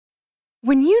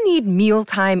When you need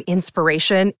mealtime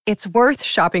inspiration, it's worth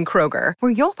shopping Kroger,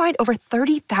 where you'll find over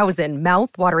 30,000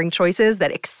 mouth-watering choices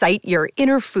that excite your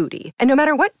inner foodie. And no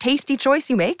matter what tasty choice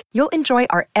you make, you'll enjoy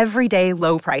our everyday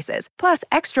low prices, plus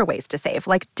extra ways to save,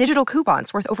 like digital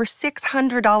coupons worth over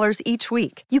 $600 each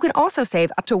week. You can also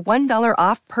save up to $1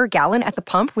 off per gallon at the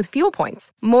pump with fuel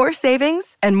points. More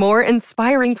savings and more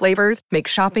inspiring flavors make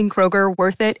shopping Kroger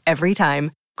worth it every time.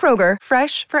 Kroger,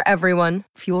 fresh for everyone.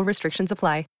 Fuel restrictions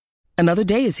apply. Another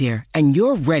day is here, and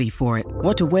you're ready for it.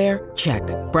 What to wear? Check.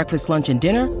 Breakfast, lunch, and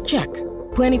dinner? Check.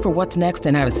 Planning for what's next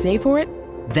and how to save for it?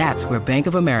 That's where Bank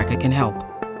of America can help.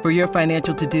 For your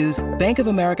financial to-dos, Bank of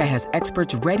America has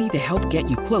experts ready to help get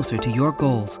you closer to your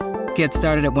goals. Get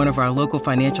started at one of our local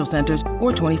financial centers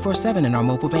or 24/7 in our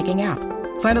mobile banking app.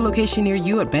 Find a location near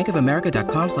you at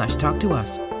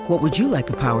bankofamerica.com/talktous. What would you like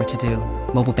the power to do?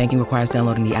 Mobile banking requires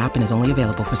downloading the app and is only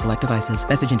available for select devices.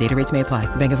 Message and data rates may apply.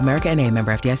 Bank of America N.A.,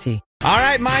 member FDIC. All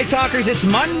right, my talkers, it's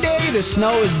Monday. The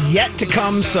snow is yet to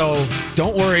come, so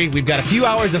don't worry. We've got a few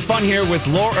hours of fun here with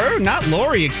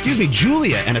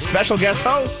Julia, and a special guest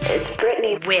host. It's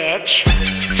Brittany. Which?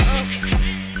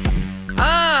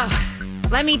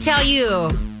 Let me tell you,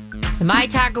 the My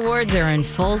Talk Awards are in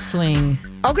full swing.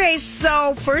 Okay,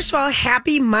 so first of all,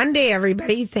 happy Monday,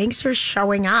 everybody. Thanks for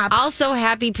showing up. Also,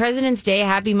 happy President's Day.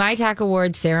 Happy My Talk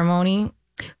Awards ceremony.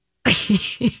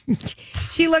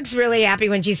 She looks really happy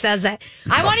when she says that.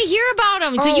 I want to hear about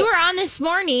them. So you were on this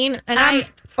morning, and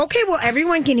Okay, well,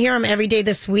 everyone can hear them every day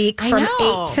this week from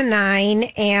 8 to 9.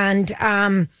 And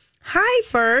hi,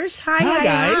 first. Hi,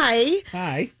 guys.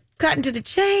 Hi. Got into the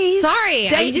chase. Sorry,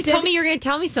 you just told me you were going to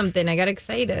tell me something. I got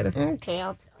excited. Okay,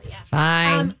 I'll tell you.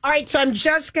 Fine. All right, so I'm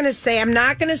just going to say, I'm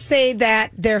not going to say that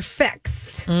they're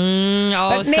fixed.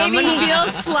 But maybe, someone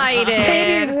feels slighted.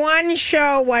 Maybe one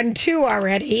show won 2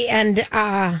 already, and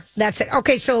that's it.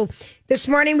 Okay, so this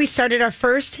morning we started our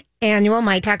first annual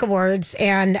My Talk Awards,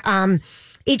 and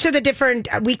each of the different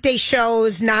weekday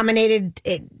shows nominated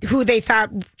who they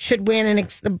thought should win in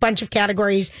a bunch of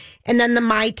categories. And then the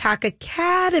My Talk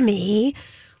Academy,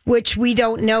 which we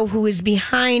don't know who is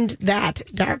behind that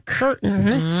dark curtain.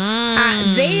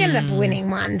 They end up winning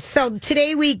one. So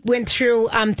today we went through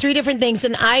 3 different things.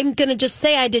 And I'm going to just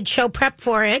say I did show prep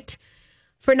for it,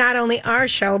 for not only our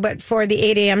show, but for the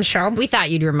 8 a.m. show. We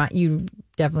thought you'd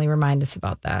definitely remind us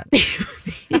about that.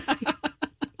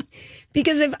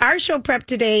 Because if our show prep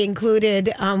today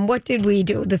included, what did we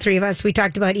do? The 3 of us, we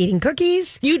talked about eating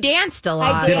cookies. You danced a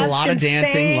lot. I did a lot of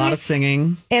dancing, a lot of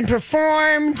singing. And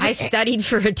performed. I studied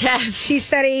for a test. She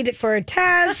studied for a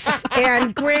test.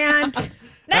 And Grant.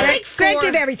 Grant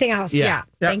did everything else. Yeah.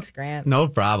 Thanks, Grant. No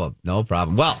problem.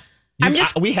 Well,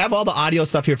 we have all the audio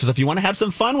stuff here, so if you want to have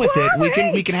some fun with it,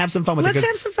 we can have some fun with it. Let's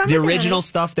have some fun with it. The original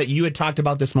stuff that you had talked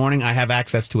about this morning, I have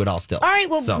access to it all still. All right,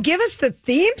 well, give us the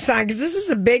theme song, because this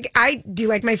is a big... do you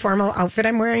like my formal outfit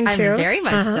I'm wearing, too? Very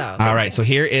much so. All right, so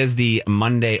here is the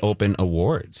Monday Open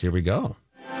Awards. Here we go.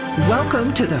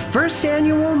 Welcome to the first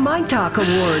annual My Talk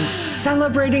Awards,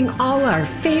 celebrating all our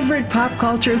favorite pop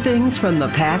culture things from the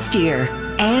past year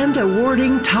and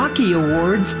awarding Talkie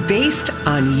Awards based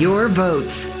on your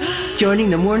votes. Joining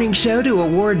the morning show to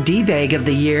award D-Bag of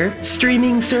the Year,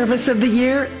 Streaming Service of the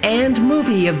Year, and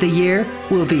Movie of the Year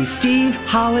will be Steve,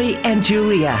 Holly, and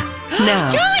Julia.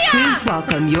 Now, please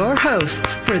welcome your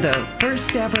hosts for the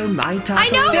first ever My Talk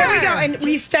Awards. There we go. And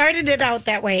we started it out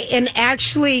that way. And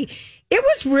actually... it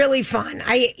was really fun.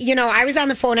 I was on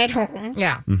the phone at home.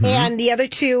 Yeah. Mm-hmm. And the other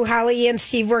 2, Holly and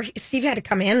Steve Steve had to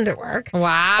come in to work.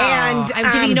 Wow.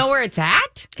 And did he know where it's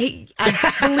at?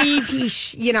 I believe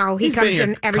he comes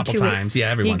in every 2 weeks. Times. Yeah,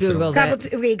 every once in a while.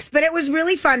 Couple weeks. But it was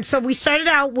really fun. So we started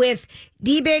out with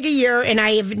D-Bag a Year, and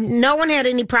no one had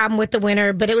any problem with the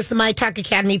winner, but it was the My Talk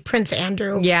Academy, Prince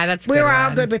Andrew. Yeah, that's good. We were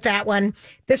all good with that one.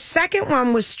 The second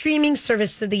one was Streaming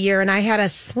Service of the Year, and I had a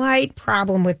slight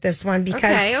problem with this one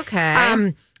because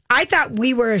I thought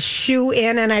we were a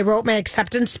shoe-in, and I wrote my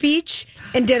acceptance speech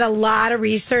and did a lot of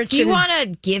research. Do you want to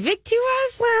give it to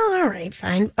us? Well, all right,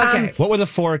 fine. Okay. What were the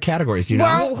 4 categories? Do you know?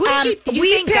 Well, who did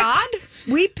you thank God?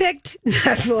 We picked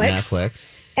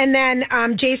Netflix. And then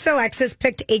Jason Alexis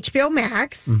picked HBO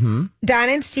Max. Mm-hmm. Don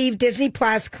and Steve, Disney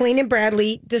Plus. Colleen and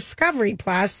Bradley, Discovery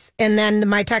Plus. And then the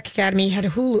My Talk Academy had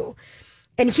Hulu.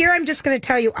 And here I'm just going to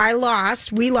tell you,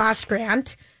 we lost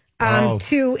Grant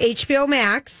to HBO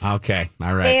Max. Okay,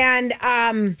 all right. And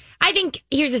I think,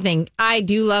 here's the thing. I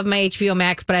do love my HBO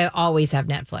Max, but I always have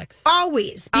Netflix.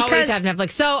 Always have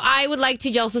Netflix. So I would like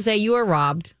to also say you were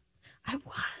robbed. I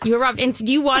was. You were robbed. And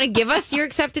do you want to give us your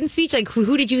acceptance speech? Like,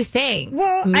 who did you thank?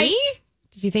 Well, me?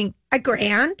 Did you think A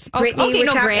Grant, Oh, Brittany, okay, with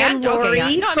no, top, Grant. and Lori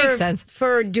Okay, yeah. No, it makes sense.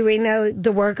 for doing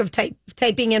the work of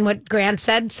typing in what Grant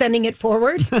said, sending it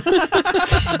forward.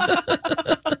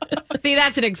 See,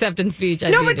 that's an acceptance speech.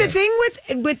 No, but the thing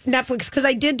with Netflix, because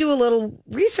I did do a little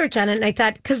research on it, and I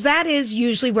thought, because that is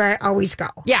usually where I always go.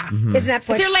 Yeah. Is Netflix.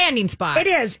 It's their landing spot. It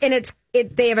is, and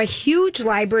they have a huge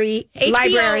library.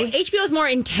 HBO is more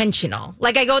intentional.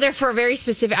 Like I go there for a very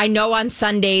specific. I know on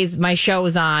Sundays my show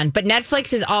is on, but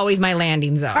Netflix is always my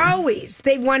landing zone. Always.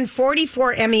 They won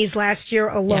 44 Emmys last year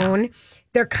alone. Yeah.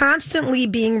 They're constantly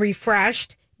being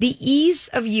refreshed. The ease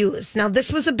of use. Now,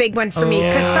 this was a big one for me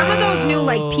because some of those new,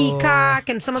 like Peacock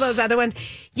and some of those other ones,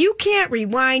 you can't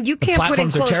rewind. You can't put in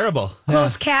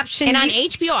closed caption. And on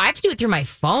HBO, I have to do it through my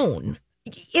phone.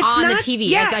 It's on the TV.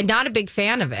 Yeah. I'm not a big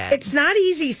fan of it. It's not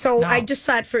easy. So I just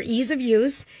thought for ease of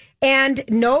use and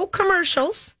no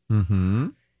commercials. Mm-hmm.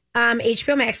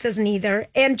 HBO Max doesn't either.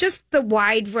 And just the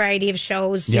wide variety of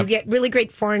shows. Yep. You get really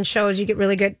great foreign shows. You get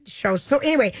really good shows. So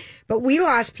anyway, but we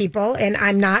lost people and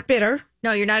I'm not bitter.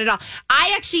 No, you're not at all.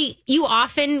 You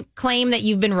often claim that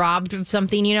you've been robbed of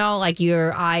something, like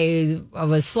I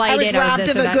was slighted. I was robbed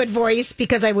of a good voice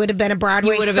because I would have been a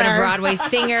Broadway star. You would have been a Broadway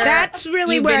singer. That's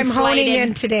really where I'm honing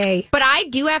in today. But I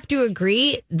do have to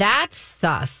agree, that's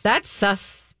sus. That's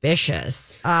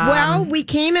suspicious. Well, we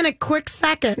came in a quick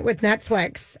second with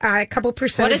Netflix. A couple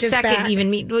percentages back. What does second even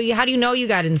mean? How do you know you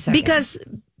got in second? Because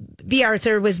B.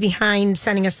 Arthur was behind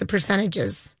sending us the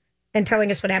percentages and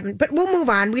telling us what happened. But we'll move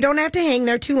on. We don't have to hang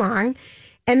there too long.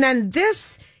 And then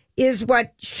this is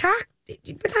what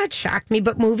not shocked me,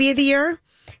 but movie of the year.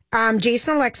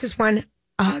 Jason Alexis won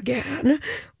again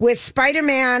with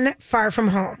Spider-Man Far From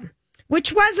Home,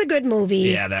 which was a good movie.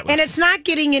 Yeah, that was. And it's not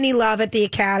getting any love at the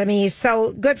Academy,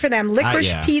 so good for them.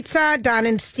 Licorice Pizza, Don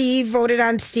and Steve voted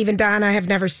on. Steve and Don I have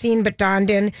never seen, but Don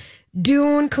did.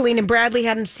 Dune, Colleen and Bradley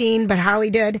hadn't seen, but Holly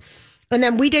did. And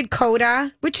then we did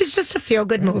Coda, which is just a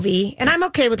feel-good movie. And I'm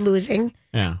okay with losing.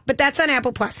 Yeah. But that's on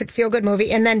Apple Plus, a feel-good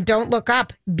movie. And then Don't Look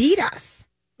Up beat us.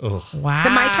 Oh. Wow. The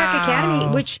My Talk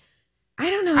Academy, which, I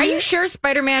don't know. Are you sure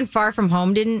Spider-Man Far From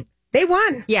Home didn't? They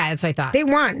won. Yeah, that's what I thought. They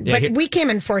won. Yeah, but we came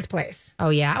in fourth place. Oh,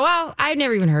 yeah. Well, I've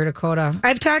never even heard of Coda.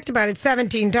 I've talked about it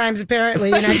 17 times,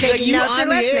 apparently. And I'm taking notes and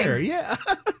listening. Air. Yeah.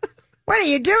 What are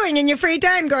you doing in your free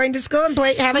time? Going to school and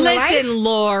having a life? Listen,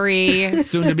 Lori.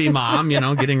 Soon to be mom,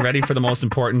 getting ready for the most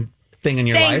important thing in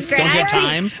your life. Grant. Don't you have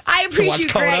time? I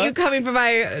appreciate Grant you coming for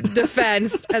my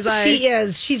defense as I. She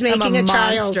is. She's making a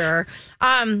monster.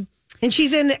 Child. And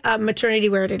she's in maternity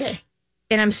wear today.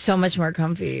 And I'm so much more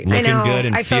comfy. Looking good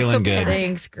and feeling good.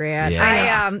 Thanks, Grant.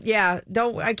 Yeah.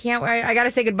 I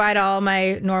gotta say goodbye to all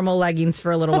my normal leggings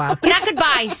for a little while. But not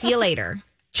goodbye. See you later.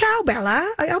 Ciao,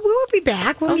 Bella. We'll be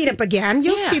back. We'll meet up again.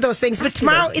 You'll see those things. But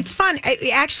tomorrow, it's fun.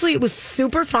 It was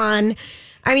super fun.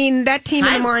 I mean, that team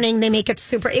in the morning, they make it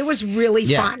super. It was really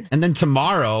fun. And then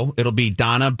tomorrow, it'll be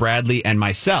Donna, Bradley, and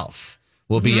myself.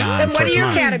 We'll be on. And what are your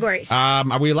categories?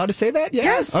 Are we allowed to say that? Yeah.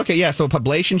 Yes. Okay, yeah. So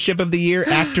Publicationship of the Year,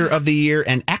 Actor of the Year,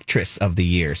 and Actress of the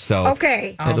Year. So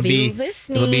I'll be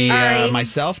listening. It'll be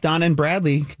myself, Donna, and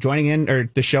Bradley joining in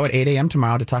the show at 8 a.m.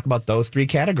 tomorrow to talk about those three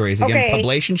categories. Again,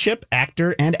 Publicationship,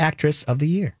 Actor, and Actress of the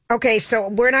Year. Okay, so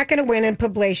we're not going to win in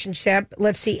Publicationship.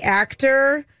 Let's see,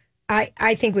 Actor.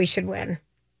 I think we should win.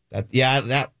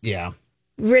 Yeah.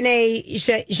 Renee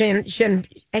Jean,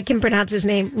 I can pronounce his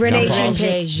name. Renee Jean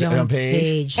Page.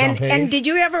 And did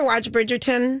you ever watch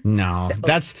Bridgerton? No.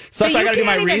 That's stuff I got to do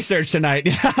my research tonight.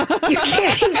 You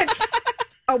can't even.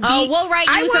 We'll write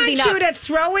you something up. I want you to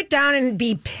throw it down and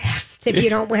be pissed if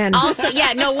you don't win. Also,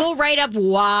 we'll write up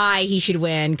why he should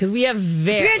win because we have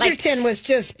Bridgerton was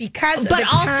just because of the time.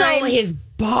 But also his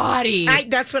body.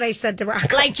 That's what I said to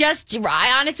Rocco.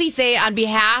 I honestly say on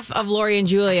behalf of Lori and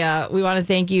Julia, we want to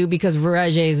thank you because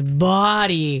Regé's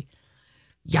body.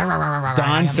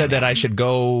 Don said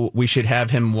that we should have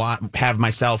him have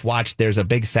myself watch. There's a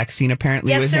big sex scene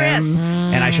apparently with him. Yes, there is.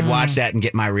 And I should watch that and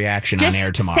get my reaction on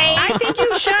air tomorrow. I think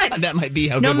you should. That might be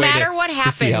a good no way matter what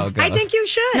happens. I think you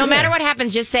should. No matter what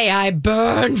happens, just say, I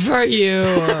burn for you.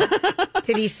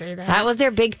 Did he say that? That was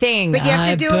their big thing. But you have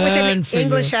to do it with an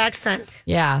English accent.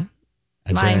 Yeah.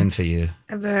 I burn for you.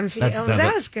 I burn for you.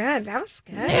 That was good. I'll take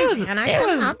it.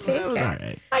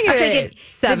 I'll take it.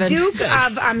 7. The Duke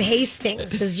of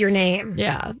Hastings is your name.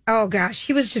 Yeah. Oh gosh,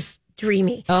 he was just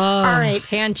dreamy. Oh, all right.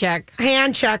 Hand check.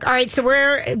 All right. So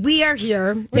we are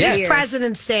here. It's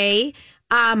President's Day.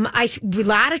 A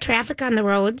lot of traffic on the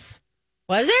roads.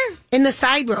 Was there? In the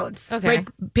side roads. Okay. Like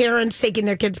parents taking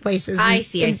their kids places. I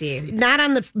see. Not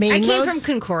on the main roads. I came from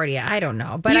Concordia. I don't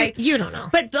know. But you don't know.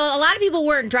 But a lot of people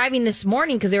weren't driving this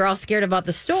morning because they were all scared about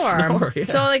the storm. So there's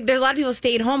a lot of people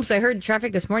stayed home. So I heard the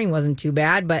traffic this morning wasn't too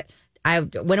bad. But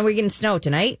When are we getting snow?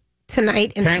 Tonight?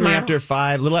 Tonight and Apparently tomorrow. after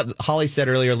 5. Holly said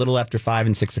earlier, a little after 5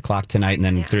 and 6 o'clock tonight, and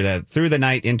then through the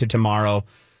night into tomorrow.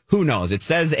 Who knows? It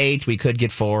says 8. We could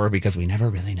get 4 because we never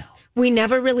really know. We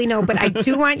never really know, but I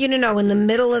do want you to know in the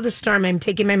middle of the storm, I'm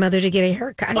taking my mother to get a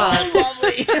haircut.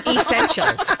 Lovely.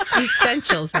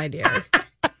 Essentials, my dear.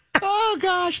 Oh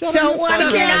gosh, Don't want So to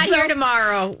if you're not cancel. here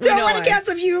tomorrow. Don't want to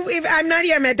cancel if I'm not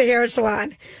here. I'm at the hair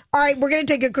salon. All right, we're going to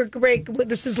take a quick break.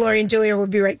 This is Lori and Julia. We'll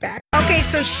be right back. Okay,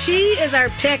 so she is our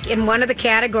pick in one of the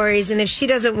categories, and if she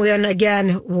doesn't win,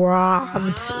 again,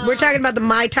 robbed. We're talking about the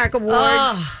My Talk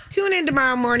Awards. Tune in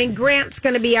tomorrow morning. Grant's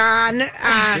going to be on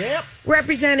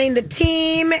representing the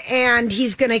team, and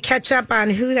he's going to catch up on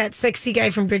who that sexy guy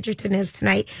from Bridgerton is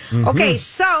tonight. Okay,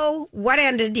 so what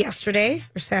ended yesterday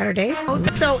or Saturday?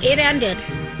 So it ended.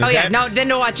 Oh, yeah. No, then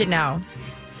don't watch it now.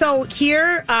 So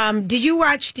here, did you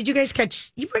guys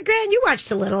catch, Grant, you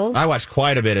watched a little. I watched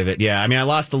quite a bit of it. Yeah. I mean, I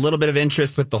lost a little bit of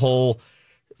interest with the whole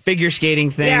figure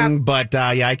skating thing, Yeah. but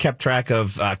I kept track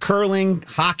of curling,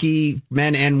 hockey,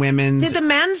 men and women's. Did the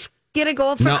men's get a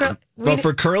goal for curling? Well,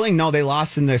 for curling, no, they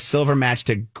lost in the silver match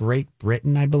to Great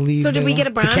Britain, I believe. So did we get a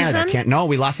To bronze Canada. then? No,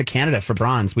 we lost to Canada for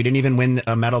bronze. We didn't even win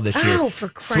a medal this year. Oh, for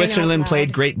crying out Switzerland loud.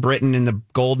 played Great Britain in the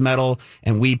gold medal,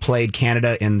 and we played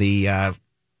Canada in the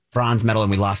bronze medal, and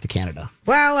we lost to Canada.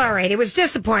 Well, all right. It was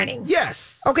disappointing.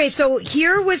 Yes. Okay, so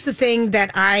here was the thing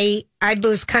that I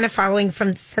was kind of following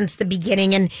since the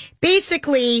beginning, and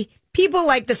basically, people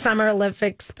like the Summer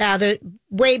Olympics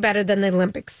way better than the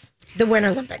Olympics, the Winter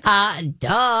Olympics.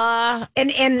 Duh.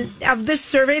 And of this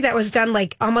survey that was done,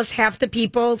 like almost half the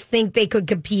people think they could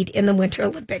compete in the Winter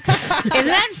Olympics. Isn't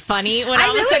that funny? When I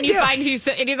all of a really sudden you do. find you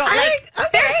and you go, I like, think, okay.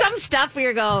 there's some stuff where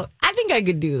you go, I think I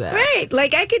could do that. Right,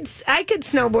 like I could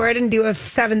snowboard and do a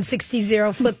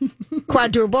 760 flip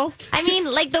quadruple. I mean,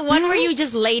 like the one where you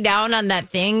just lay down on that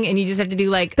thing and you just have to do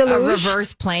like The a luge?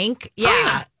 reverse plank. Yeah.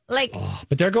 yeah. Like,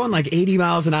 But they're going like 80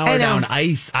 miles an I hour know. down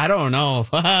ice. I don't know.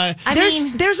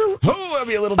 There's a I'd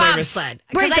be a little nervous. bobsled.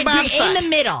 Right, 'Cause the I'd be bobsled. in the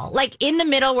middle. Like in the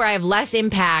middle where I have less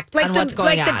impact like on the what's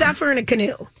going like on. the duffer in a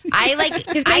canoe. I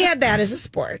like If they had that as a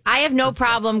sport, I have no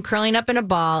problem curling up in a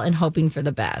ball and hoping for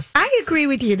the best. I agree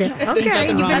with you there. Okay,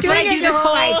 you've been That's what doing I it do your this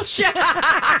whole whole life. show.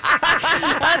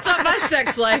 That's what my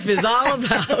sex life is all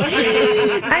about.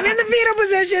 I'm in the fetal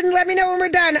position. Let me know when we're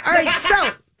done. All right,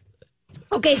 so.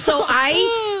 Okay, so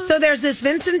there's this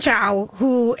Vincent Chow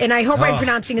who, and I hope I'm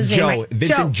pronouncing his Joe. name right.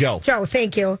 Vincent Joe. Joe,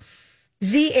 thank you.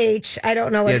 ZH, I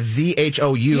don't know what. Yeah,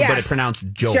 ZHOU, but it's pronounced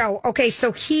Joe. Joe. Okay,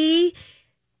 so he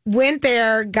went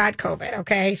there, got COVID.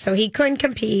 Okay, so he couldn't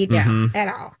compete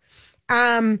at all.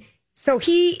 So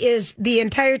he is the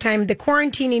entire time the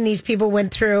quarantining these people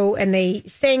went through, and they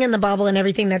staying in the bubble and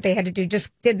everything that they had to do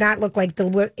just did not look like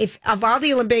if of all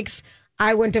the Olympics,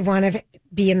 I wouldn't have wanted to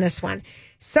be in this one.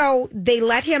 So they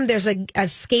let him. There's a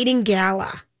skating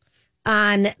gala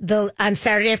on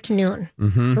Saturday afternoon.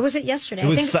 Or was it yesterday?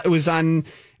 I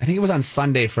think it was on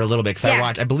Sunday for a little bit because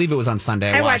Yeah. I believe it was on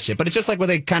Sunday. I watched it, but it's just like where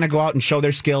they kind of go out and show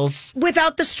their skills.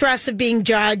 without the stress of being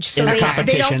judged, so In a they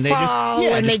competition. don't They just- fall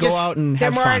yeah, and just they go out and they're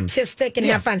have more fun. artistic and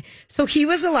Yeah. have fun. So he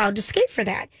was allowed to skate for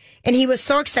that, and he was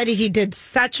so excited. He did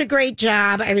such a great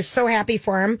job. I was so happy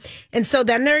for him. And so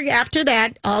then they're after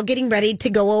that, all getting ready to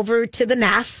go over to the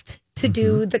Nest to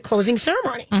do the closing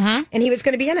ceremony, and he was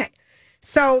going to be in it.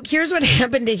 So here's what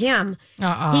happened to him.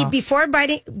 He before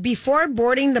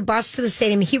boarding the bus to the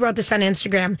stadium, he wrote this on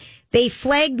Instagram. They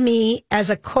flagged me as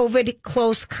a COVID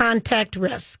close contact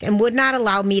risk and would not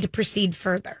allow me to proceed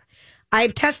further.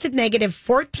 I've tested negative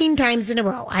 14 times in a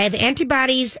row. I have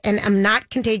antibodies and I'm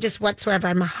not contagious whatsoever.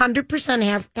 I'm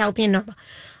 100% healthy and normal.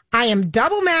 I am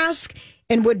double masked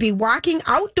and would be walking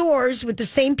outdoors with the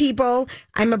same people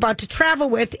I'm about to travel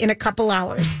with in a couple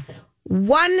hours.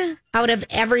 One out of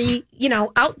every,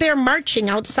 out there marching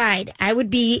outside, I would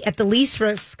be at the least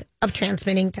risk of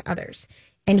transmitting to others.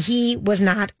 And he was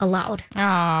not allowed. Oh.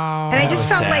 And I just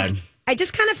felt sad. I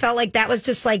just kind of felt like that was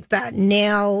just like the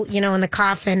nail, in the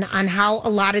coffin on how a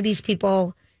lot of these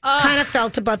people kind of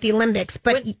felt about the Olympics.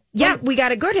 But we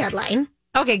got a good headline.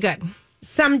 Okay, good.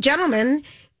 Some gentlemen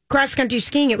cross country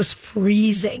skiing, it was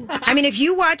freezing. I mean, if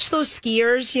you watch those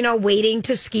skiers, waiting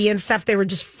to ski and stuff, they were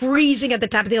just freezing at the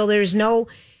top of the hill.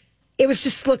 It was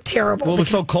just looked terrible. Well, it was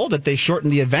so cold that they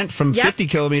shortened the event from 50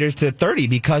 kilometers to 30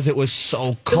 because it was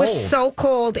so cold. It was so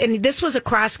cold. And this was a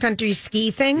cross country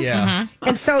ski thing. Yeah.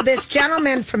 And so this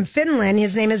gentleman from Finland,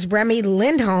 his name is Remy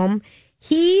Lindholm.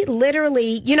 He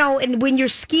literally, and when you're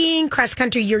skiing cross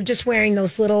country, you're just wearing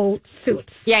those little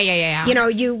suits. Yeah.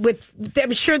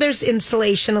 I'm sure there's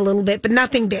insulation a little bit, but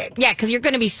nothing big. Yeah, because you're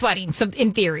going to be sweating. So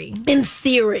in theory. In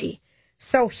theory.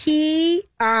 So he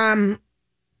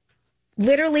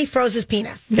literally froze his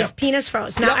penis. His penis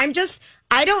froze. Now,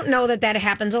 I don't know that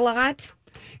happens a lot.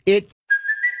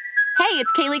 Hey,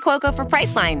 it's Kaylee Cuoco for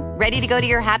Priceline. Ready to go to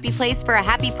your happy place for a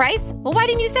happy price? Well, why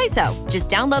didn't you say so? Just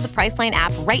download the Priceline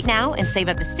app right now and save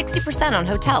up to 60% on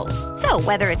hotels. So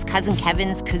whether it's Cousin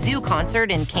Kevin's Kazoo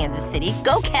Concert in Kansas City,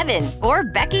 go Kevin, or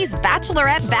Becky's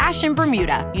Bachelorette Bash in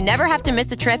Bermuda, you never have to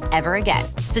miss a trip ever again.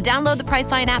 So download the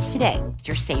Priceline app today.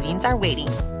 Your savings are waiting.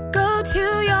 Go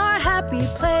to your happy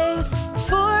place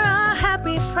for a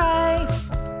happy price.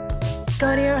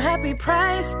 Go to your happy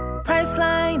price,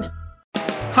 Priceline.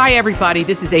 Hi, everybody.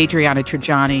 This is Adriana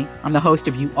Trajani. I'm the host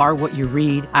of You Are What You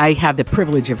Read. I have the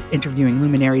privilege of interviewing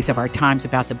luminaries of our times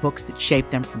about the books that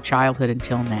shaped them from childhood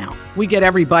until now. We get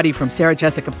everybody from Sarah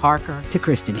Jessica Parker to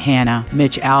Kristen Hanna,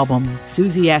 Mitch Albom,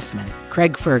 Susie Essman,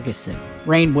 Craig Ferguson,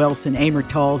 Rainn Wilson, Amor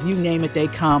Tolls, you name it, they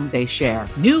come, they share.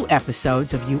 New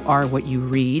episodes of You Are What You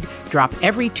Read drop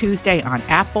every Tuesday on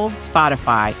Apple,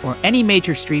 Spotify, or any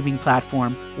major streaming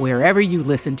platform wherever you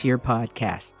listen to your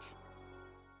podcasts.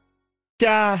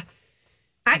 My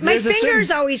fingers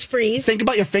always freeze. Think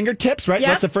about your fingertips, right? Yep.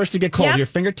 What's the first to get cold? Yep. Your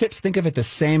fingertips, think of it the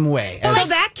same way. Well,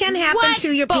 that can happen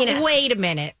to your penis. Wait a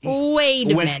minute.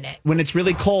 When it's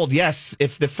really cold, yes.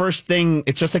 If the first thing,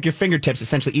 it's just like your fingertips,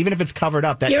 essentially. Even if it's covered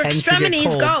up, that your tends to get cold. Your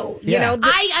extremities go. You know,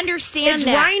 I understand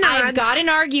that. I've got an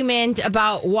argument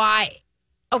about why.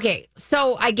 Okay,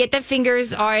 so I get that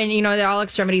fingers are, and they're all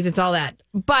extremities. It's all that,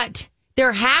 but.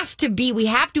 There has to be, we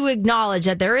have to acknowledge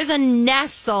that there is a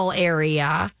nestle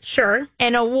area. Sure.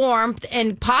 And a warmth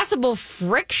and possible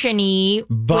friction-y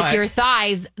with your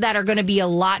thighs that are going to be a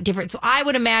lot different. So I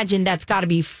would imagine that's got to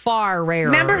be far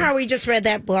rarer. Remember how we just read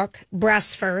that book,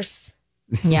 Breasts First?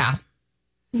 Yeah.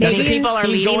 Maybe people are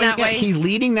leading that way. He's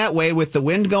leading that way with the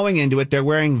wind going into it. They're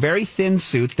wearing very thin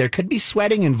suits. There could be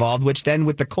sweating involved, which then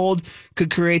with the cold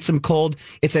could create some cold.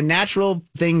 It's a natural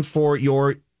thing for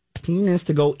your penis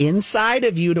to go inside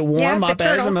of you to warm up,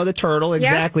 as I know, the turtle,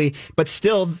 exactly. Yep. But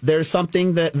still, there's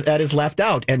something that is left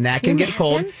out, and that can get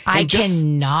cold. I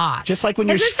cannot. Just like when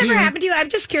you're skiing. Has this ever happened to you? I'm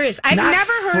just curious. I've not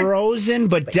never heard frozen,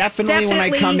 but definitely when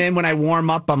I come in, when I warm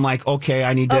up, I'm like, okay,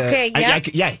 I need to. Okay,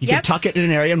 you can tuck it in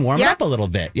an area and warm it up a little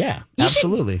bit. Yeah,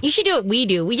 absolutely. You should do what we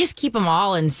do. We just keep them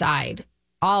all inside.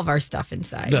 All of our stuff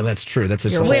inside. No, that's true. That's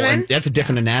that's a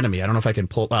different anatomy. I don't know if I can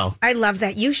pull. Well, I love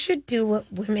that. You should do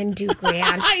what women do,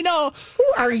 Grant. I know. Who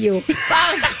are you?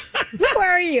 Who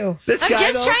are you? I'm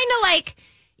just trying to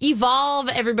evolve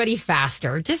everybody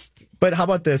faster. But how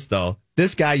about this though?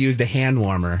 This guy used a hand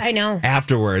warmer. I know.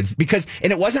 Afterwards,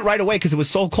 and it wasn't right away because it was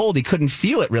so cold he couldn't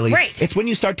feel it really. Right. It's when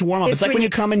you start to warm up. It's like when you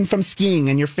come in from skiing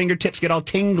and your fingertips get all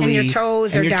tingly. And your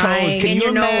toes are dying. Can you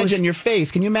imagine your face?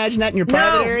 Can you imagine that in your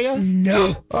private area?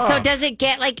 No. Oh. So does it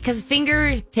get because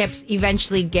fingertips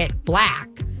eventually get black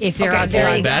if they're out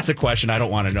there? That's a question I don't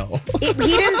want to know. He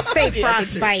didn't say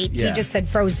frostbite. He just said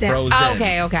frozen.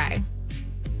 Okay.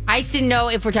 I just didn't know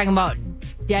if we're talking about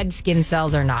dead skin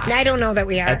cells or not. I don't know that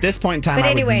we are. At this point in time,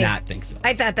 I would not think so.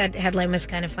 I thought that headline was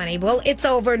kind of funny. Well, it's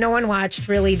over. No one watched,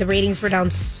 really. The ratings were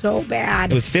down so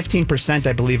bad. It was 15%,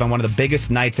 I believe, on one of the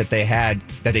biggest nights that they had,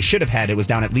 that they should have had. It was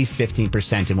down at least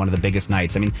 15% in one of the biggest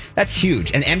nights. I mean, that's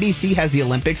huge. And NBC has the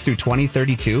Olympics through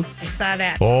 2032. I saw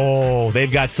that. Oh,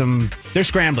 they've got they're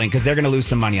scrambling because they're going to lose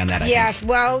some money on that. Yes.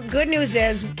 Well, good news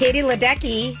is Katie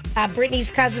Ledecky, Brittany's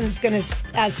cousin's going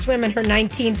to swim in her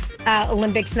 19th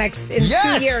Olympics in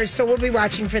 2 years. So we'll be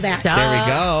watching for that. There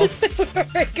we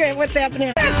go. Okay, what's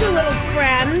happening? That's your little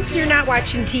friends. You're not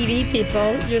watching TV,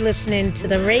 people. You're listening to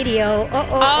the radio.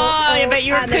 I bet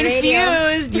you were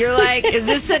confused. You're like, is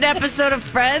this an episode of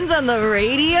Friends on the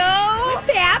radio? What's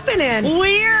happening?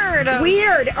 Weird.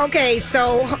 Okay,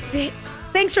 so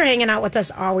thanks for hanging out with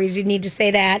us always. You need to say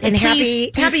that. And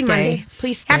happy Monday.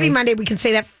 Please stay. Happy Monday. We can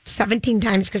say that 17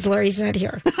 times because Lori's not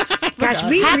here. Gosh,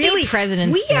 Happy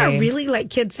President's Day. We are really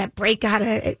like kids that break out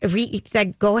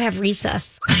that go have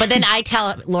recess. But then I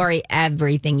tell Lori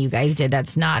everything you guys did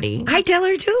that's naughty. I tell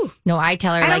her too. No, I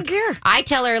tell her I don't care. I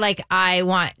tell her I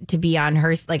want to be on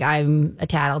her, I'm a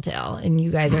tattletale and you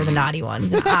guys are the naughty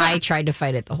ones. And I tried to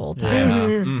fight it the whole time. Yeah.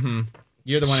 Mm-hmm.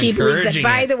 You're the one she believes encouraging it.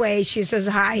 By the way, she says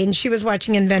hi, and she was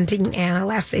watching Inventing Anna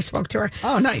last I spoke to her.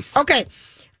 Oh, nice. Okay.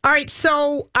 All right.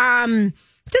 So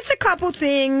just a couple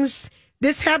things.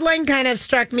 This headline kind of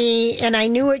struck me, and I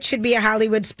knew it should be a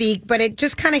Hollywood speak, but it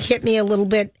just kind of hit me a little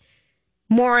bit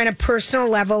more on a personal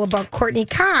level about Courtney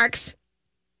Cox.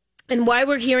 And why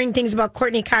we're hearing things about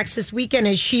Courtney Cox this weekend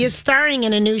is she is starring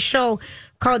in a new show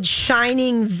called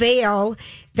Shining Vale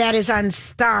that is on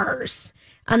Starz.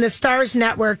 on the Stars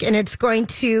Network, and it's going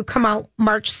to come out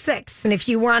March 6th. And if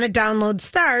you want to download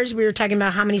Stars, we were talking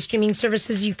about how many streaming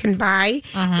services you can buy.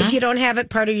 If you don't have it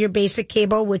part of your basic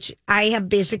cable, which I have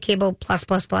basic cable plus,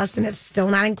 and it's still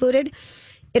not included,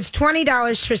 it's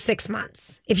 $20 for 6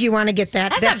 months if you want to get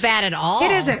that. That's not bad at all.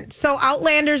 It isn't. So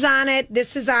Outlander's on it.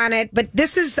 This is on it. But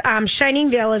this is Shining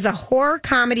Vale is a horror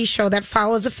comedy show that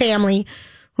follows a family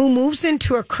who moves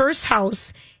into a cursed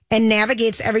house and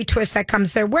navigates every twist that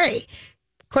comes their way.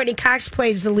 Courtney Cox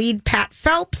plays the lead, Pat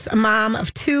Phelps, a mom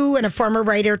of 2 and a former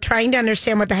writer, trying to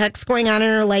understand what the heck's going on in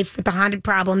her life with the haunted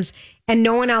problems, and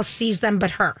no one else sees them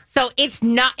but her. So it's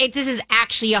not. This is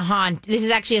actually a haunt. This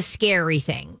is actually a scary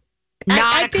thing.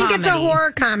 I think it's a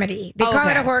horror comedy. They call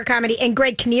it a horror comedy. And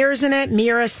Greg Kinnear's in it,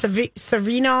 Mira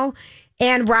Sorvino,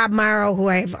 and Rob Morrow, who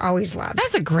I've always loved.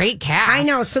 That's a great cast. I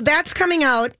know. So that's coming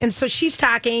out. And so she's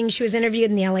talking. She was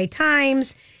interviewed in the LA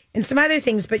Times and some other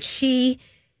things. But she,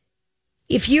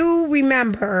 if you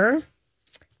remember,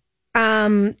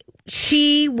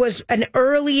 she was an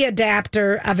early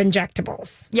adapter of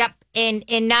injectables. Yep. And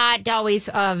not always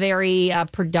a very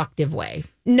productive way.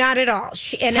 Not at all.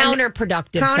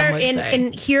 Counterproductive, some would say.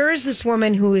 And here's this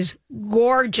woman who is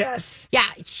gorgeous. Yeah,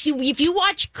 if you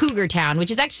watch Cougar Town,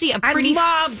 which is actually a pretty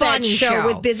funny that show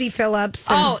with Busy Phillips.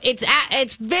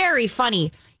 It's very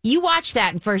funny. You watch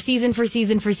that for season,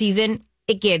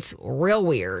 it gets real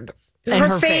weird.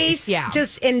 Her face,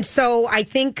 just, and so I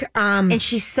think, and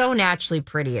she's so naturally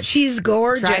pretty. She's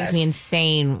gorgeous. Drives me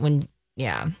insane when,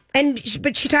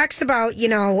 but she talks about,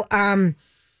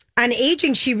 on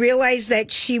aging, she realized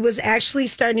that she was actually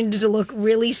starting to look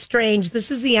really strange. This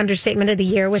is the understatement of the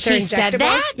year with her injectables. She said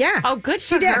that? Yeah. Oh, good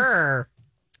for her.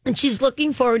 And she's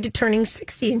looking forward to turning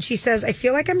 60. And she says, I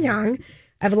feel like I'm young.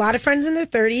 I have a lot of friends in their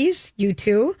 30s. You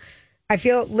too. I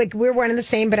feel like we're one and the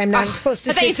same, but I'm not as close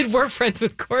to 60. I thought you said we're friends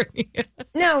with Courtney.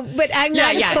 No, but I'm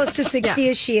not as close to 60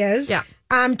 as she is. Yeah.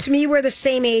 To me, we're the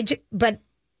same age, but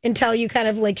until you kind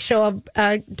of like show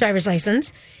a driver's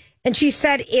license. And she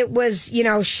said it was,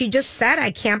 she just said, I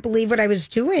can't believe what I was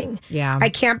doing. Yeah. I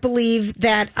can't believe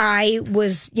that I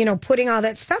was, putting all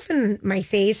that stuff in my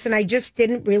face. And I just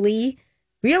didn't really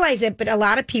realize it. But a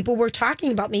lot of people were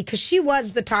talking about me because she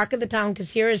was the talk of the town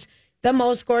because here's the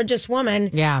most gorgeous woman.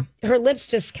 Yeah. Her lips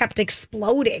just kept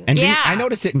exploding. And I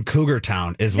noticed it in Cougar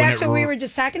Town. That's what we were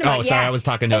just talking about. Oh, sorry. I was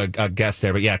talking to a guest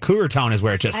there. But yeah, Cougar Town is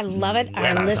where it just... I love it.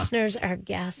 Our listeners are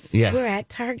guests. Yeah. We're at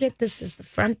Target. This is the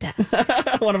front desk.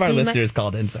 One of our listeners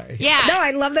called in. Sorry. Yeah. No,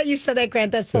 I love that you said that,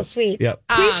 Grant. That's so sweet. Yep.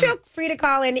 Please feel free to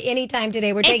call in anytime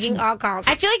today. We're taking all calls.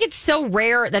 I feel like it's so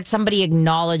rare that somebody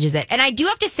acknowledges it. And I do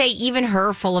have to say, even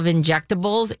her full of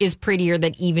injectables is prettier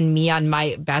than even me on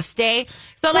my best day.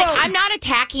 So, I'm not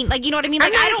attacking... Like, you know what I mean?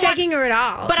 Like, I'm not attacking her at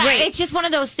all. But it's just one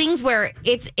of those things where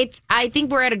it's. I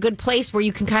think we're at a good place where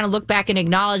you can kind of look back and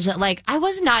acknowledge that, like, I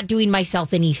was not doing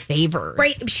myself any favors.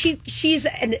 Right. She's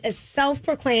a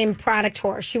self-proclaimed product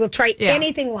whore. She will try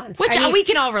anything once. Which we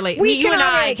can all relate. You and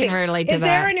I can relate to that. Is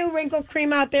there a new wrinkle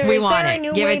cream out there? We Is want there it. a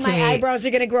new Give way it to my me. eyebrows are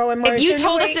going to grow? And more? If you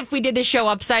told us if we did the show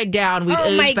upside down, we'd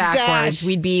age backwards. Gosh.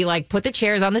 We'd be like, put the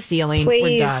chairs on the ceiling.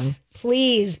 Please, we're done.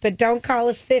 Please, but don't call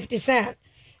us 50 Cent.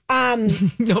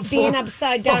 Being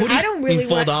upside down. I don't really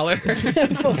full dollar.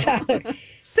 Full dollar.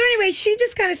 So anyway, she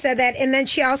just kind of said that. And then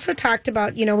she also talked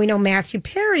about, we know Matthew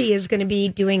Perry is going to be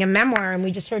doing a memoir. And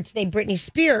we just heard today Britney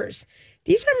Spears.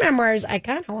 These are memoirs I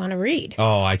kind of want to read.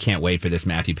 Oh, I can't wait for this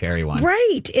Matthew Perry one.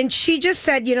 Right. And she just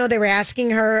said, they were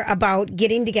asking her about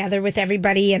getting together with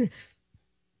everybody. And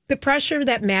the pressure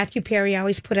that Matthew Perry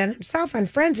always put on himself on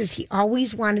Friends is he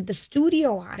always wanted the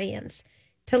studio audience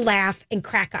to laugh and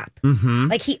crack up. Mm-hmm.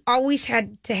 Like he always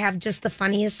had to have just the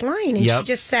funniest line. And she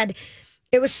just said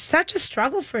it was such a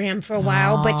struggle for him for a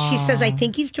while. But she says, I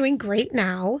think he's doing great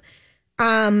now.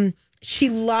 She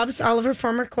loves all of her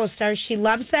former co-stars. She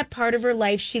loves that part of her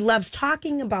life. She loves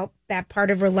talking about that part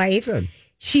of her life. Good.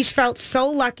 She's felt so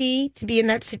lucky to be in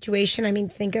that situation. I mean,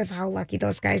 think of how lucky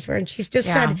those guys were. And she's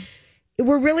just said,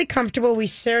 we're really comfortable. We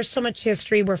share so much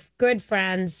history. We're good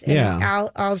friends. And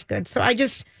all's good. So I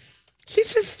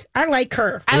like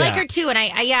her. I like her too. And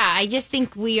I just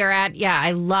think we are at,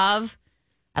 I love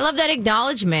that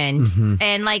acknowledgement. Mm-hmm.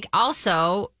 And like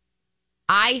also,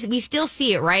 we still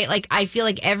see it, right? Like I feel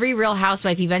like every Real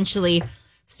Housewife eventually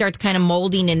starts kind of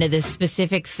molding into this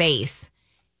specific face.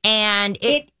 And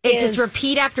it's just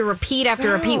repeat after repeat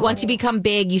after repeat. Once you become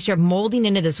big, you start molding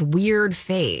into this weird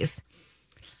face.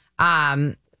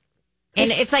 And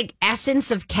it's like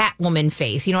essence of Catwoman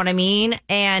face. You know what I mean?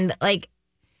 And like,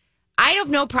 I don't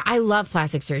know. I love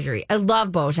plastic surgery. I love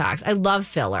Botox. I love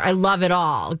filler. I love it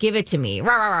all. Give it to me.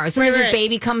 Rah, rah, rah. As soon as this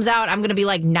baby comes out, I'm going to be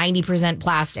like 90%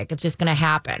 plastic. It's just going to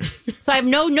happen. So I have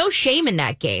no shame in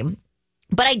that game.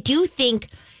 But I do think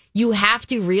you have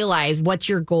to realize what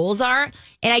your goals are.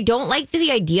 And I don't like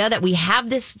the idea that we have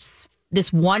this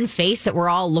one face that we're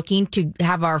all looking to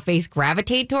have our face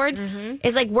gravitate towards.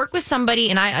 Is like work with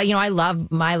somebody. And I love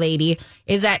my lady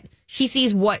is that she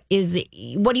sees what do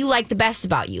you like the best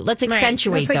about you? Let's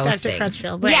accentuate those Dr. things.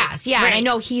 Crutchfield, right. Yes. Yeah. Right. And I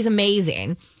know he's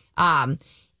amazing.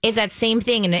 It's that same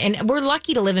thing. And we're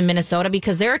lucky to live in Minnesota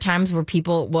because there are times where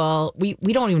people, we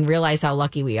don't even realize how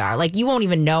lucky we are. Like you won't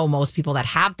even know most people that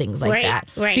have things like that.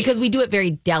 Right. Because we do it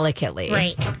very delicately.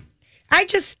 Right.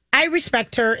 I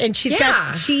respect her, and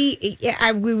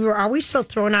we were always so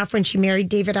thrown off when she married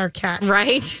David Arquette.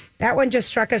 Right. That one just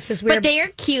struck us as weird. But they are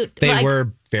cute. They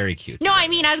were very cute. No, I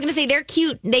mean, I was going to say they're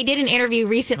cute. They did an interview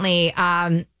recently,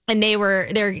 and they're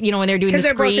when they're doing the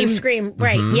they're Scream. both in Scream,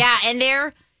 right? Yeah,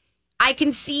 and I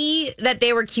can see that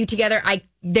they were cute together.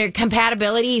 Their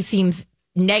compatibility seems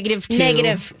negative too.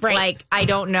 Negative, right. Like, I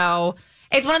don't know.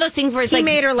 It's one of those things where it's he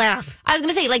made her laugh. I was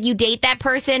going to say, like, you date that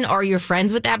person or you're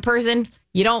friends with that person.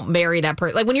 You don't marry that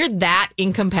person. Like, when you're that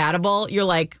incompatible, you're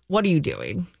like, what are you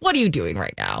doing? What are you doing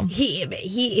right now?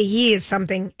 He is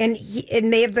something. And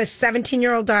they have the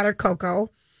 17-year-old daughter, Coco.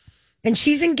 And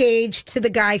she's engaged to the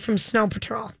guy from Snow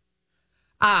Patrol.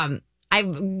 I'm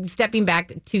stepping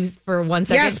back for 1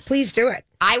 second. Yes, please do it.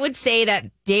 I would say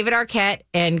that David Arquette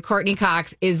and Courtney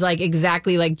Cox is like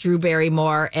exactly like Drew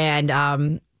Barrymore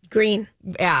and Green.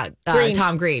 Yeah, Green.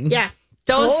 Tom Green. Yeah.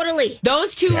 Totally.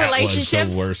 Those two relationships.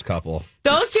 Was the worst couple.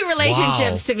 Those two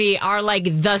relationships to me are like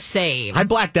the same. I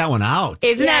blacked that one out.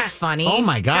 Isn't that funny? Oh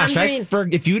my gosh!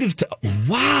 If you'd have,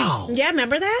 wow. Yeah,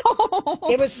 remember that?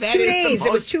 It was 2 days.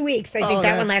 It was 2 weeks. I think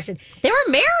that one lasted. They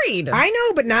were married. I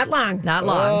know, but not long. Not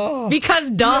long. Because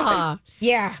duh.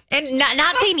 Yeah. And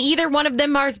not saying either one of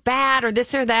them are bad or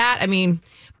this or that. I mean,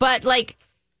 but like,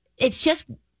 it's just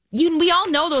we all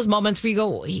know those moments where you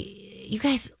go, you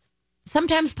guys.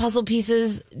 Sometimes puzzle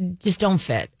pieces just don't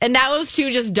fit. And that was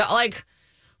two just like,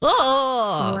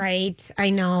 oh. Right.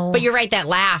 I know. But you're right, that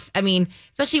laugh. I mean,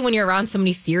 especially when you're around so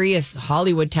many serious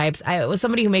Hollywood types. With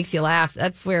somebody who makes you laugh,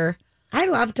 that's where. I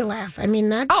love to laugh. I mean,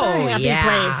 that's a happy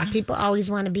place. People always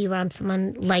want to be around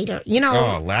someone lighter. You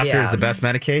know. Oh, laughter is the best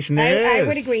medication there is. I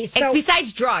would agree. So,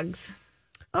 besides drugs.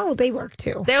 Oh, they work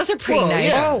too. Those are pretty nice.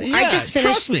 Yeah, I just finished.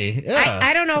 Trust me. Yeah.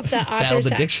 I don't know if the authors. Battled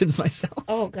addictions myself.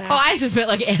 Oh God. Oh, I just meant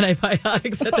like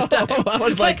antibiotics at the time. I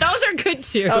was like, but those are good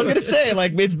too. I was gonna say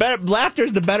like it's better. Laughter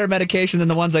is the better medication than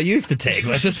the ones I used to take.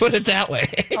 Let's just put it that way.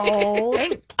 Oh.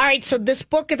 All right. So this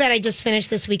book that I just finished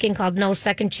this weekend called No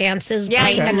Second Chances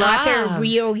by an author,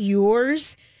 Rio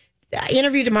Yours.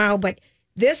 Interview tomorrow, but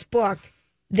this book.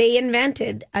 They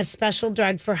invented a special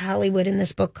drug for Hollywood in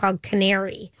this book called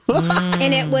Canary.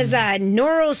 And it was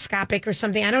neuroscopic or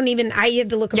something. I had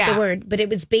to look up the word, but it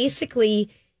was basically,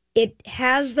 it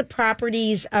has the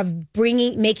properties of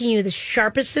making you the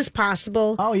sharpest as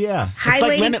possible. Oh, yeah. It's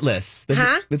like Limitless.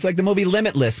 It's like the movie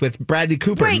Limitless with Bradley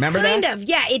Cooper. Right, remember that? Kind of.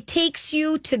 Yeah, it takes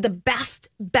you to the best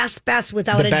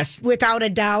without a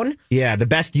down. Yeah, the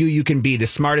best you can be, the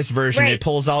smartest version. Right. It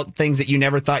pulls out things that you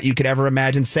never thought you could ever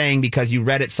imagine saying because you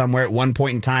read it somewhere at one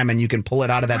point in time and you can pull it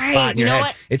out of that spot in your head.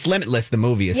 What? It's Limitless, the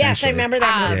movie, essentially. Yes, I remember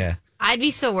that movie. Yeah. I'd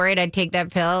be so worried I'd take that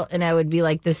pill and I would be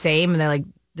like the same and they're like,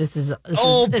 This is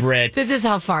Britt. This is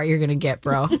how far you're gonna get,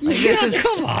 bro. Like,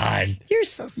 come on. You're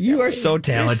so silly. You are so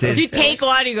talented. You take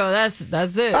one, you go, that's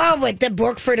it. Oh, but the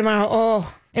book for tomorrow.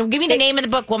 Oh. And give me the name of the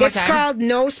book one more time. It's called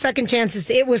No Second Chances.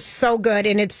 It was so good,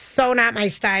 and it's so not my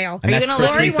style. And that's for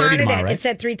 3:30 tomorrow, right? It's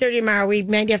at 3:30 tomorrow. We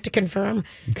might have to confirm.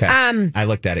 Okay. I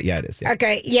looked at it. Yeah, it is. Yeah.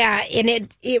 Okay. Yeah,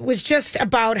 and it was just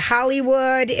about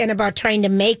Hollywood and about trying to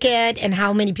make it and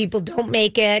how many people don't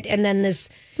make it, and then this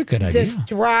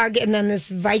drug and then this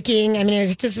Viking. I mean,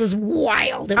 it just was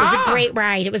wild. It was a great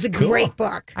ride. It was a great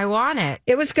book. I want it.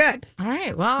 It was good. All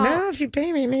right. Well, no, if you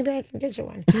pay me, maybe I can get you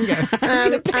one. I'm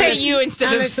going to pay you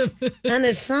instead of on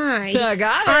the side. I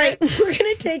got it. All right, we're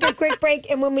going to take a quick break.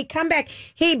 And when we come back,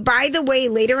 hey, by the way,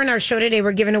 later in our show today,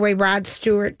 we're giving away Rod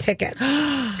Stewart tickets.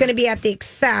 It's going to be at the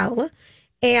Excel.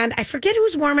 And I forget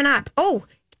who's warming up. Oh,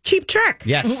 Cheap Trick.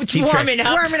 Yes, Cheap warming Trick.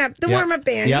 up. Warming up. The warm-up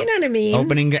band. Yep. You know what I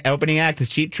mean? Opening act is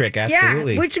Cheap Trick,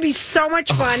 absolutely. Yeah, which would be so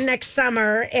much fun next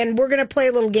summer. And we're going to play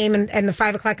a little game in the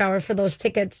 5 o'clock hour for those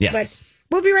tickets. Yes. But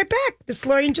we'll be right back. This is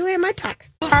Lori and Julia on My Talk.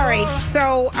 All right,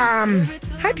 so,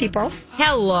 hi, people.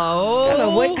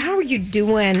 Hello. How are you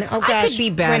doing? Oh, gosh. I could be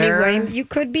better. Wendy, you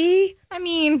could be? I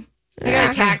mean, I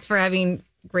got attacked for having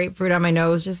grapefruit on my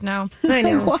nose just now. I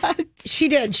know. What? She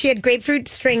did. She had grapefruit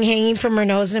string hanging from her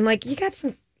nose. And I'm like, you got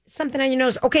something on your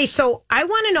nose. Okay, so I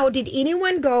want to know, did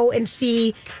anyone go and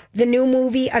see the new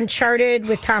movie Uncharted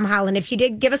with Tom Holland? If you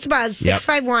did, give us a buzz.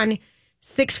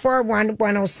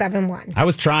 651-641-1071. I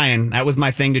was trying. That was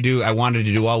my thing to do. I wanted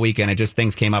to do all weekend. It just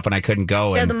things came up and I couldn't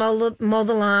go. Yeah, And, the mow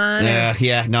the lawn.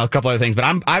 no, a couple other things. But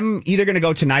I'm either going to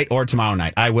go tonight or tomorrow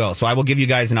night. I will. So I will give you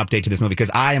guys an update to this movie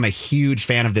because I am a huge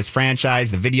fan of this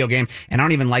franchise, the video game, and I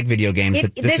don't even like video games.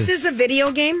 But this is a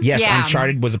video game? Yes, Yeah.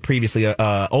 Uncharted was previously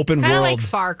a open Kind of world like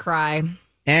Far Cry.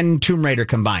 and Tomb Raider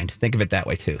combined. Think of it that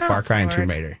way too. Far Cry and Tomb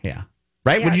Raider. Yeah.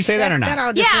 Right? Yeah, Would you say that or That not?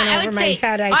 all just went I over would my say.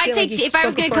 head. I'd feel say like you if I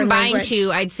was spoke going a to foreign combine language.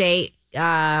 two, I'd say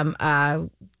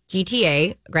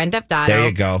GTA, Grand Theft Auto. There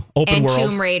you go. Open and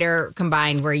world. Tomb Raider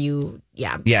combined, where you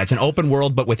Yeah, it's an open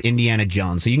world, but with Indiana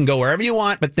Jones. So you can go wherever you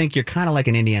want, but think you're kind of like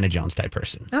an Indiana Jones type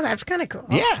person. Oh, that's kind of cool.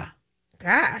 Yeah.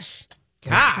 Gosh.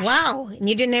 Gosh. Wow. And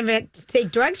you didn't have to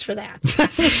take drugs for that.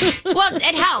 Well,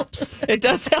 it helps. It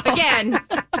does help. Again,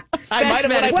 I might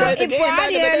have when I Well, played the it game brought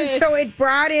back in the in, day. so it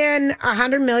brought in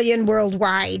 100 million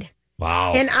worldwide.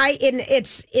 Wow. And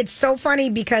it's so funny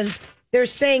because they're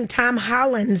saying Tom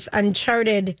Holland's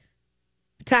Uncharted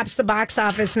tops the box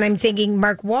office, and I'm thinking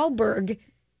Mark Wahlberg.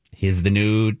 He's the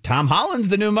new Tom Holland's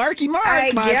the new Marky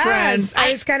Mark, my friend.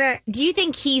 I was kind of. do you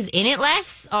think he's in it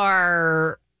less,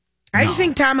 or I just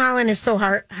think Tom Holland is so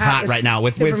hot Right now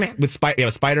with Superman.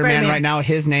 Spider-Man Spider-Man. right now.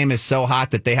 His name is so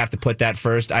hot that they have to put that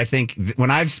first. I think what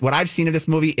I've seen of this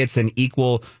movie, it's an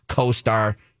equal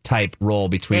co-star type role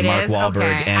between It Mark is?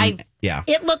 Wahlberg Okay. and yeah.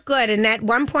 It looked good, and at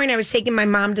one point I was taking my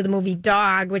mom to the movie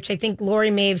Dog, which I think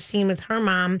Lori may have seen with her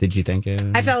mom. Did you think it?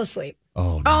 I fell asleep.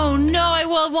 Oh no. oh no, I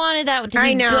wanted that to be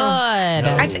I know.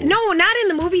 good. No, not in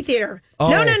the movie theater. Oh.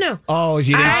 No. Oh,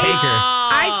 you didn't take her.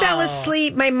 I fell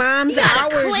asleep. My mom's You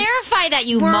gotta hours clarify that,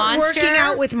 you weren't monster. working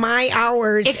out with my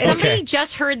hours. If somebody Okay.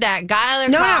 just heard that, got out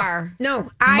of their car,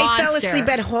 No, I fell Monster. asleep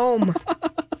at home.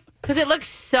 because it looks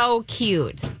so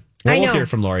cute. Well, I we'll know. hear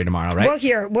from Lori tomorrow, right? We'll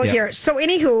hear. So,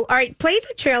 anywho, all right, play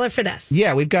the trailer for this.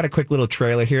 Yeah, we've got a quick little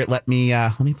trailer here. Let me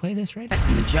play this right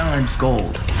now. The challenge,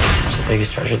 gold. It's the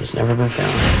biggest treasure that's never been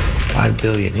found. 5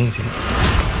 billion, easy.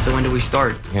 So when do we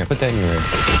start? Yeah, put that in your ear.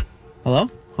 Hello?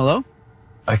 Hello?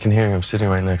 I can hear you. I'm sitting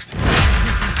right next to you.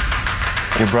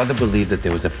 Your brother believed that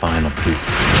there was a final piece.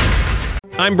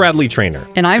 I'm Bradley Trainer.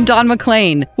 And I'm Don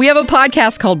McClain. We have a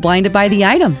podcast called Blinded by the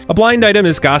Item. A blind item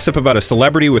is gossip about a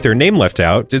celebrity with their name left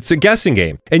out. It's a guessing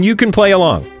game, and you can play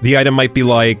along. The item might be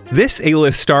like, this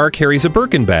A-list star carries a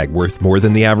Birkin bag worth more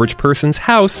than the average person's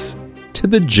house to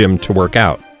the gym to work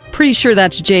out. Pretty sure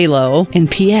that's J-Lo.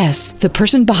 And P.S. the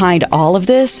person behind all of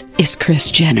this is Kris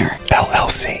Jenner,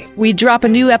 LLC. We drop a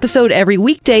new episode every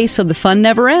weekday so the fun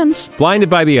never ends. Blinded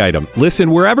by the Item.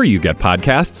 Listen wherever you get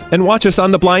podcasts, and watch us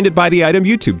on the Blinded by the Item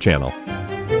YouTube channel.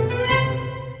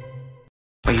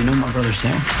 But you know my brother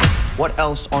Sam? What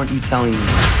else aren't you telling me?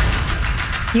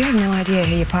 You have no idea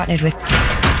who you're partnered with.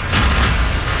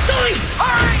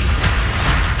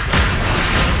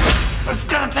 It's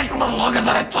gonna take a little longer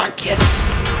than I thought, kid.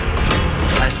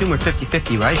 I assume we're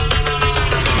 50-50, right?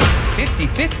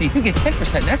 50-50? You get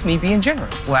 10%. That's me being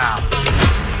generous. Wow.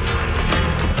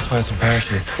 Let's find some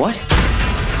parachutes. What?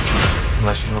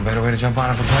 Unless you know a better way to jump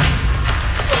out of a plane.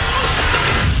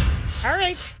 All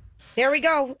right, there we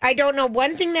go. I don't know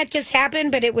one thing that just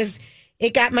happened, but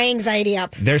it got my anxiety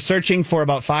up. They're searching for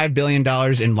about $5 billion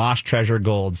in lost treasure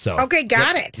gold. So Okay,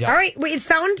 got it. Yep. All right, well, it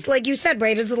sounds like you said,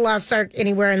 right? It's a lost ark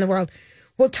anywhere in the world.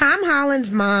 Well, Tom Holland's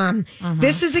mom,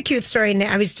 this is a cute story. And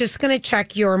I was just going to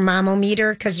check your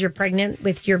momometer because you're pregnant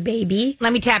with your baby.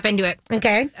 Let me tap into it.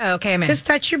 Okay. Okay, I'm in. Just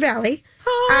touch your belly.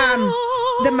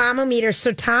 The momometer.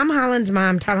 So Tom Holland's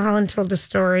mom, Tom Holland told a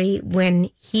story when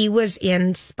he was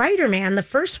in Spider-Man, the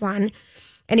first one,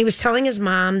 and he was telling his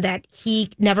mom that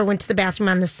he never went to the bathroom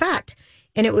on the set.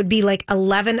 And it would be like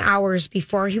 11 hours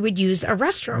before he would use a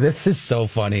restroom. This is so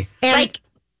funny. And Like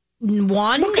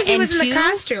one because he and was in two? the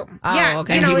costume. Oh, Yeah,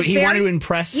 okay. you know, And it's he very- wanted to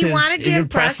impress he wanted to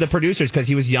impress the producers because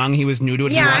he was young, he was new to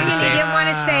it. Yeah, he I wanted mean, to he say, didn't want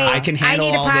to say, I can handle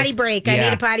need a all potty this." break. I Yeah.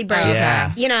 need a potty break.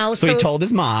 Yeah. You know, So he told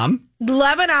his mom.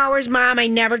 11 hours, Mom, I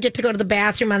never get to go to the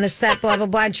bathroom on the set, blah, blah,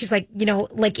 blah. And she's like, you know,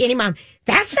 like any mom,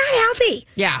 that's not healthy.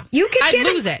 Yeah. You could I'd get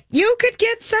lose it. You could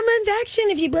get some infection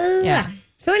if you blah. Yeah.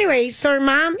 So anyway, so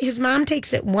his mom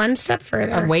takes it one step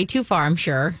further. Way too far, I'm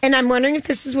sure. And I'm wondering if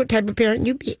this is what type of parent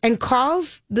you'd be. And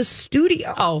calls the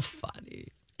studio. Oh, funny.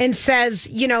 And says,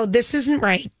 you know, this isn't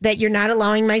right that you're not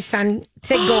allowing my son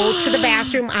to go to the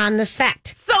bathroom on the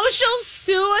set. Social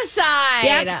suicide.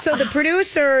 Yep. So the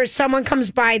producer, someone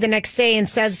comes by the next day and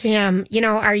says to him, you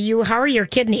know, how are your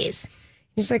kidneys?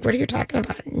 He's like, what are you talking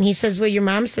about? And he says, well, your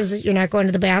mom says that you're not going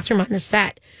to the bathroom on the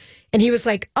set. And he was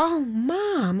like, oh,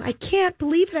 Mom, I can't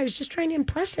believe it. I was just trying to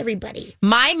impress everybody.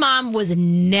 My mom was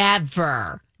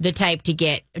never the type to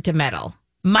get to meddle.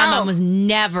 My mom was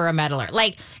never a meddler.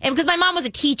 Like, and because my mom was a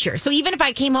teacher. So even if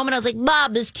I came home and I was like,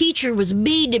 Mom, this teacher was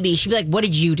mean to me, she'd be like, what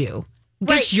did you do?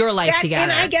 Get your life together.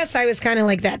 And I guess I was kind of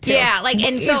like that, too. Yeah, like,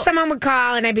 and so someone would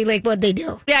call and I'd be like, what'd they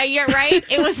do? Yeah, you're right.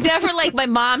 It was never like my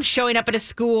mom showing up at a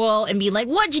school and being like,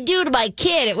 what'd you do to my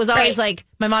kid? It was always like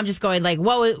my mom just going like,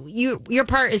 whoa, your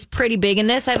part is pretty big in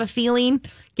this, I have a feeling.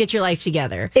 Get your life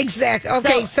together. Exactly.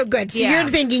 Okay, so good. So you're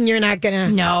thinking you're not going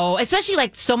to... No, especially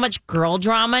like so much girl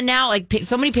drama now. Like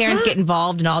so many parents get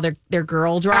involved in all their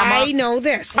girl drama. I know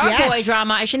this. Or boy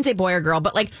drama. I shouldn't say boy or girl,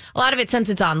 but like a lot of it, since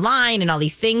it's online and all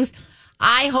these things,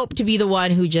 I hope to be the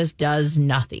one who just does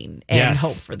nothing and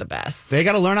hope for the best. They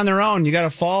got to learn on their own. You got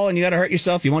to fall and you got to hurt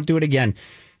yourself. You won't do it again.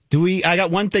 I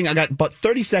got one thing. I got about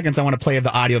 30 seconds. I want to play of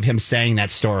the audio of him saying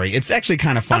that story. It's actually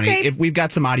kind of funny. Okay. If we've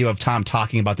got some audio of Tom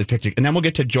talking about this picture, and then we'll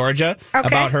get to Georgia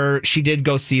about her. She did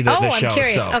go see the show. I'm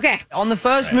curious. So. Okay. On the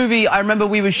first movie, I remember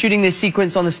we were shooting this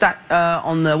sequence on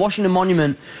the Washington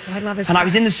Monument. I love this. And I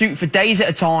was in the suit for days at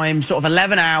a time, sort of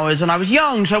 11 hours, and I was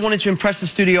young, so I wanted to impress the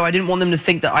studio. I didn't want them to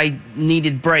think that I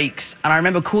needed breaks. And I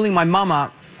remember calling my mum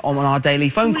up on our daily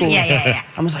phone calls. Yeah.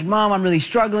 I was like, Mom, I'm really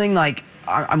struggling. Like,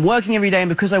 I'm working every day, and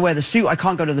because I wear the suit, I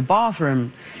can't go to the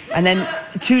bathroom. And then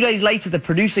 2 days later, the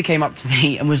producer came up to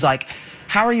me and was like,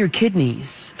 how are your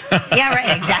kidneys? Yeah,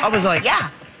 right, exactly. I was like,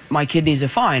 my kidneys are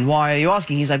fine. Why are you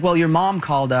asking? He's like, well, your mom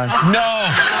called us.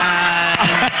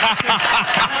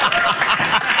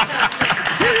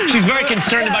 She's very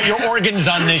concerned about your organs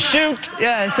on this shoot.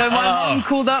 Yeah, so my mom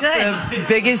called up the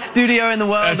biggest studio in the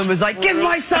world and was like, give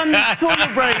my son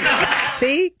toilet breaks.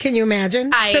 See? Can you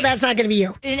imagine? So that's not going to be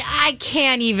you. I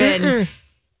can't even.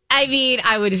 I mean,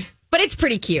 I would, but it's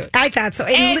pretty cute. I thought so.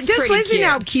 And just listen cute.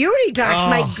 how cute he talks.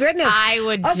 My goodness. I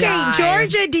would die.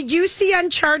 Georgia, did you see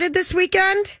Uncharted this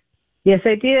weekend? Yes,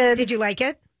 I did. Did you like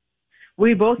it?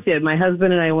 We both did. My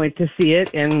husband and I went to see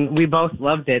it, and we both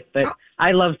loved it. But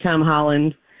I love Tom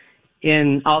Holland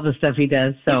in all the stuff he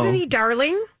does. So. Isn't he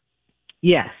darling?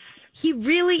 Yes. He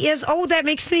really is. Oh, that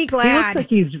makes me glad. He looks like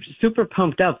he's super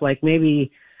pumped up, like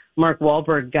maybe Mark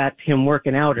Wahlberg got him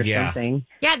working out or something.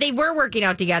 Yeah, they were working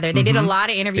out together. They did a lot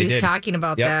of interviews talking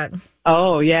about that.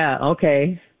 Oh, yeah.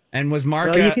 Okay. And was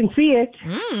Mark... Well, you can see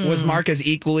it. Was Mark as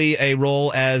equally a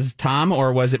role as Tom,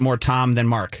 or was it more Tom than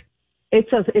Mark? It's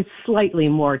slightly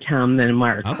more Tom than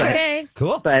Mark. Okay.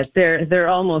 Cool. But they're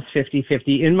almost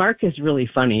 50-50. And Mark is really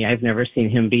funny. I've never seen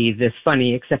him be this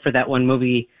funny, except for that one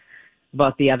movie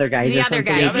about the other guys. The other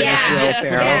guys.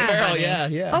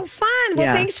 Yeah. Oh, fun.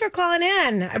 Well, thanks for calling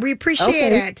in. We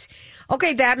appreciate it.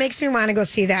 Okay, that makes me want to go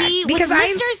see that. See, because with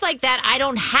listeners like that, I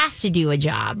don't have to do a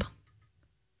job.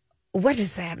 What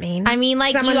does that mean? I mean,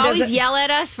 like, you always yell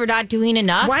at us for not doing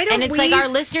enough. Why don't and it's like our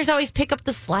listeners always pick up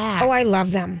the slack. Oh, I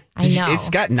love them. I know. It's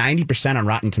got 90% on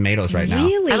Rotten Tomatoes right now.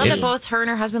 Really? I love that both her and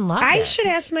her husband love it. I should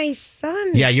ask my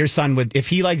son. Yeah, your son would, if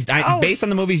he likes, based on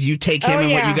the movies you take him and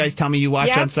what you guys tell me you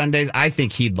watch on Sundays, I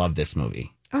think he'd love this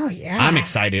movie. Oh, yeah. I'm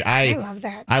excited. I love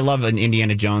that. I love an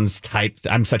Indiana Jones type.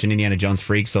 I'm such an Indiana Jones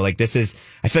freak. So, like, I feel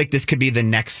like this could be the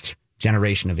next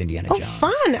generation of Indiana Jones. Oh,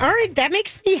 fun. All right. That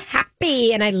makes me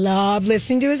happy. And I love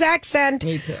listening to his accent.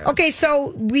 Me too. Okay.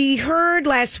 So we heard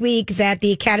last week that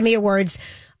the Academy Awards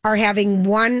are allowing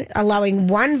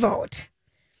one vote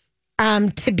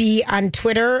to be on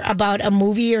Twitter about a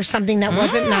movie or something that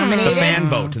wasn't nominated. The fan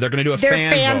vote. They're going to do a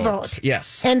fan vote.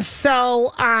 Yes. And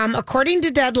so, according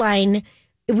to Deadline,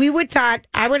 I would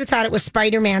have thought it was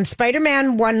Spider-Man.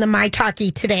 Spider-Man won the My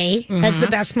Talkie today as the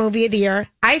best movie of the year.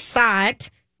 I saw it.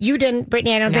 You didn't,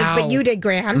 Brittany, I don't think, but you did,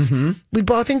 Grant. Mm-hmm. We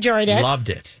both enjoyed it. Loved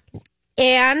it.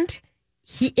 And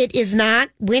it is not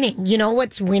winning. You know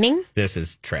what's winning? This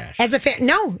is trash. As a fan,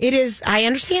 no, it is. I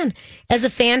understand. As a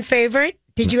fan favorite,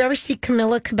 did you ever see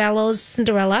Camila Cabello's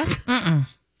Cinderella? Mm-mm.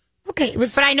 Okay, it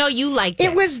was. But I know you liked it.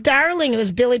 It was darling. It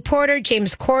was Billy Porter,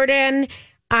 James Corden.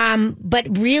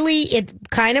 But really, it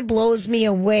kind of blows me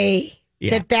away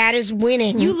that is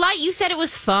winning. You said it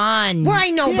was fun. Well,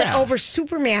 I know, but over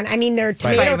Superman, I mean, they're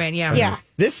Spider-Man, yeah.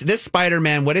 This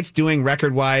Spider-Man, what it's doing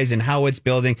record-wise and how it's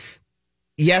building.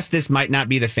 Yes, this might not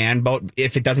be the fan vote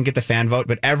if it doesn't get the fan vote,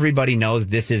 but everybody knows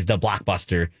this is the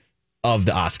blockbuster of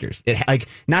the Oscars. It like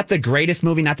not the greatest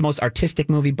movie, not the most artistic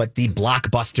movie, but the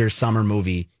blockbuster summer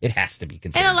movie. It has to be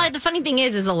considered. And the funny thing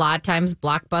is a lot of times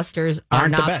blockbusters are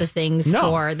Aren't the not the best. things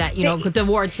No. for that, the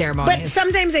award ceremony. But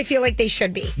sometimes I feel like they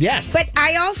should be. Yes. But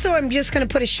I also am just going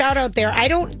to put a shout out there.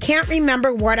 Can't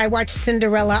remember what I watched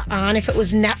Cinderella on. If it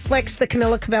was Netflix, the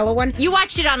Camila Cabello one. You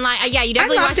watched it online. Yeah, you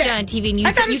definitely watched it on TV. And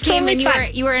I thought it was came totally and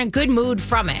fun. you were in a good mood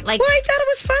from it. Like, Well, I thought it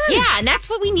was fun. yeah, and that's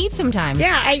what we need sometimes.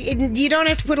 Yeah, you don't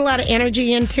have to put a lot of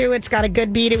energy into it. It's got a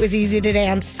good beat. It was easy to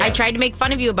dance to. I tried to make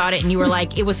fun of you about it, and you were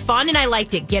like, it was fun and I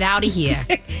liked it. Get out of here.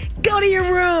 Go to your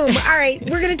room. All right,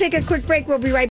 we're going to take a quick break. We'll be right back.